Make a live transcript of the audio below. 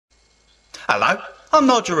Hello, I'm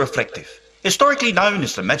Nigel Reflective, historically known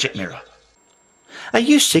as the Magic Mirror. Are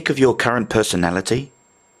you sick of your current personality?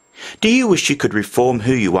 Do you wish you could reform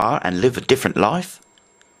who you are and live a different life?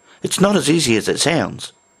 It's not as easy as it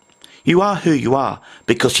sounds. You are who you are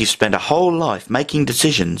because you've spent a whole life making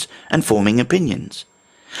decisions and forming opinions.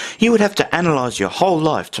 You would have to analyse your whole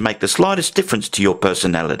life to make the slightest difference to your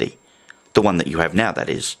personality. The one that you have now, that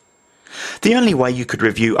is. The only way you could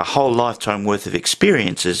review a whole lifetime worth of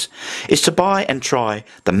experiences is to buy and try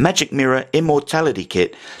the Magic Mirror Immortality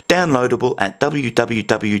Kit, downloadable at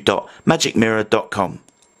www.magicmirror.com.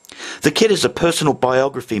 The kit is a personal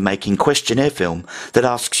biography-making questionnaire film that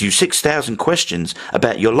asks you 6,000 questions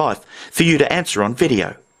about your life for you to answer on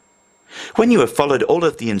video. When you have followed all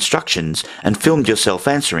of the instructions and filmed yourself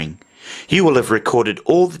answering, you will have recorded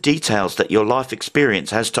all the details that your life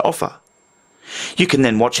experience has to offer. You can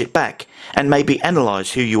then watch it back and maybe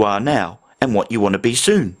analyse who you are now and what you want to be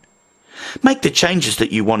soon. Make the changes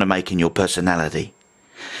that you want to make in your personality.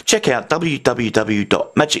 Check out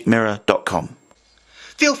www.magicmirror.com.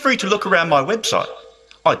 Feel free to look around my website.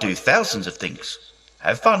 I do thousands of things.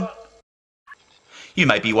 Have fun. You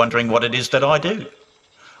may be wondering what it is that I do.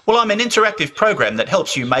 Well, I'm an interactive program that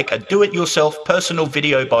helps you make a do-it-yourself personal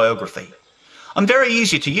video biography. I'm very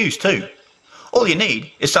easy to use too. All you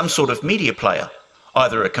need is some sort of media player,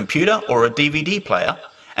 either a computer or a DVD player,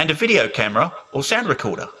 and a video camera or sound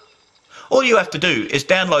recorder. All you have to do is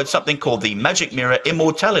download something called the Magic Mirror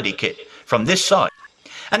Immortality Kit from this site,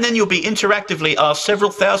 and then you'll be interactively asked several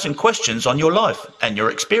thousand questions on your life and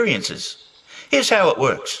your experiences. Here's how it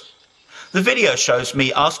works. The video shows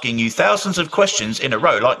me asking you thousands of questions in a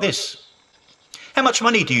row like this. How much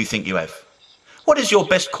money do you think you have? What is your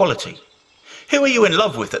best quality? Who are you in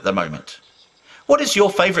love with at the moment? What is your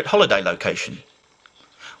favourite holiday location?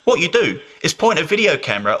 What you do is point a video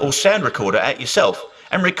camera or sound recorder at yourself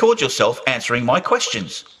and record yourself answering my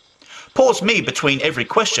questions. Pause me between every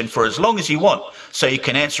question for as long as you want so you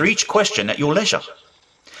can answer each question at your leisure.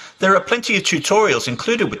 There are plenty of tutorials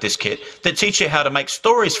included with this kit that teach you how to make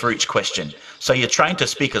stories for each question so you're trained to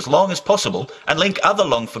speak as long as possible and link other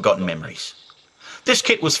long forgotten memories. This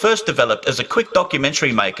kit was first developed as a quick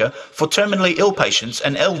documentary maker for terminally ill patients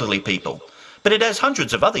and elderly people, but it has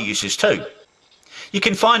hundreds of other uses too. You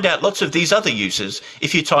can find out lots of these other uses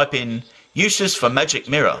if you type in Uses for Magic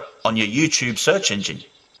Mirror on your YouTube search engine.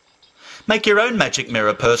 Make your own Magic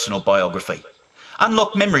Mirror personal biography.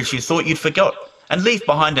 Unlock memories you thought you'd forgot and leave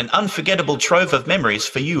behind an unforgettable trove of memories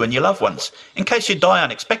for you and your loved ones in case you die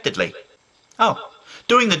unexpectedly. Oh,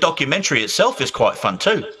 doing the documentary itself is quite fun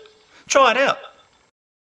too. Try it out.